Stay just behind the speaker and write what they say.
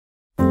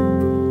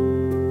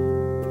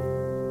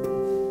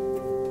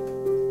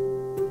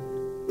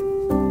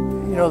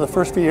know, the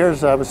first few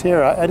years I was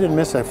here, I didn't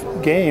miss a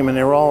game, and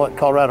they were all at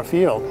Colorado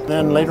Field.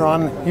 Then later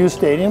on, Hughes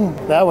Stadium,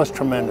 that was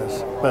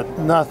tremendous, but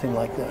nothing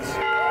like this.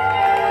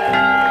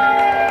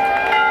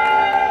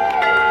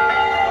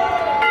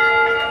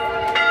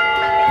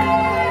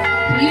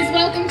 Please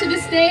welcome to the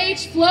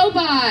stage,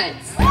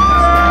 Flowbots.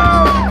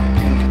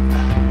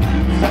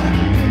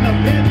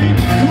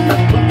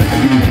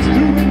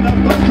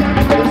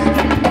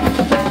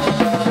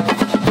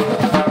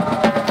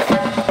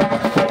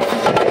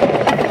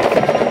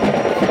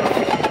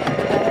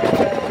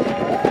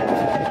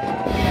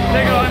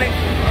 There you go, honey.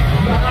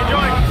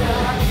 Enjoy.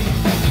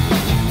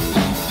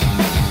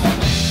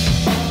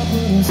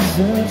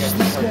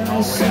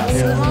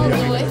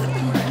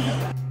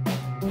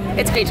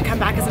 It's great to come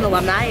back as an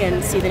alumni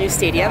and see the new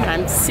stadium, and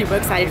I'm super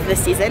excited for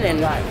this season, and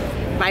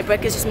my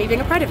book is just me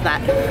being a part of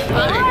that.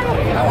 Hi.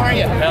 How are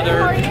you? Heather.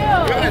 How are you?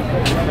 Good.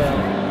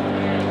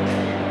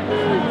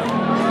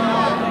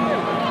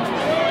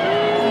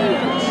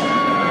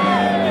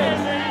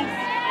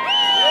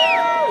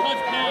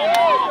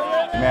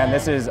 Man,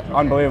 this is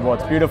unbelievable.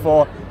 It's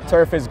beautiful.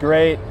 Turf is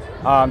great.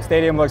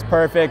 Stadium looks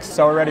perfect.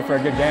 So we're ready for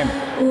a good game.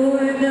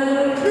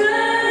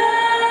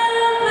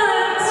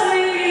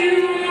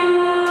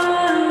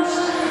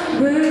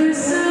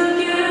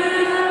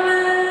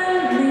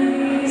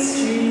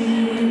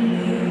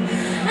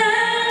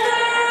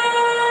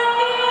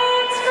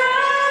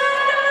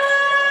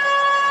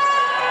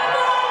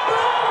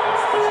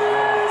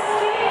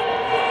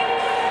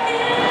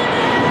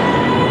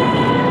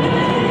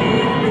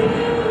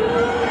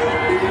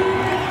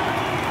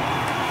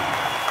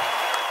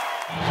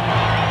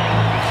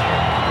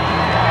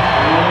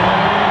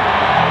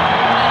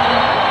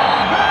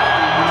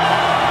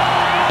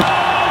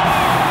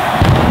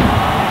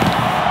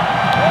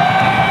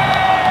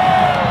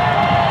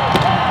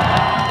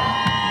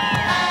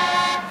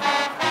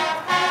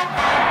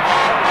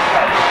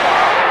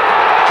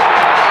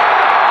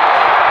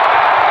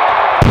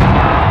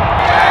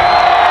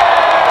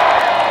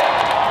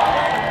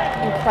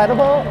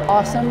 Incredible,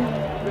 awesome.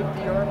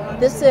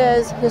 This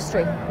is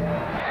history.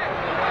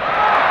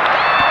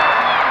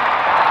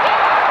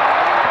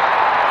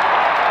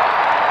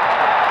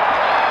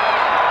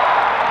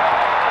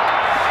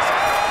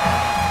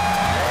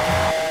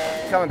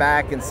 Coming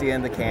back and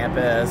seeing the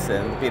campus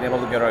and being able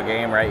to go to a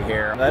game right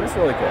here, that is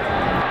really cool.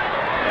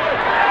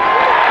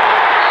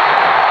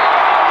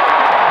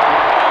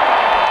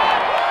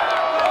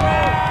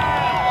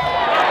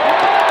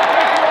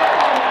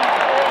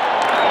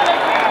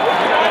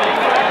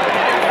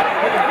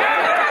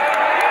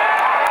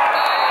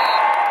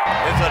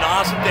 It's an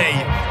awesome day.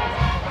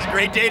 It's a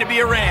great day to be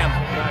a Ram.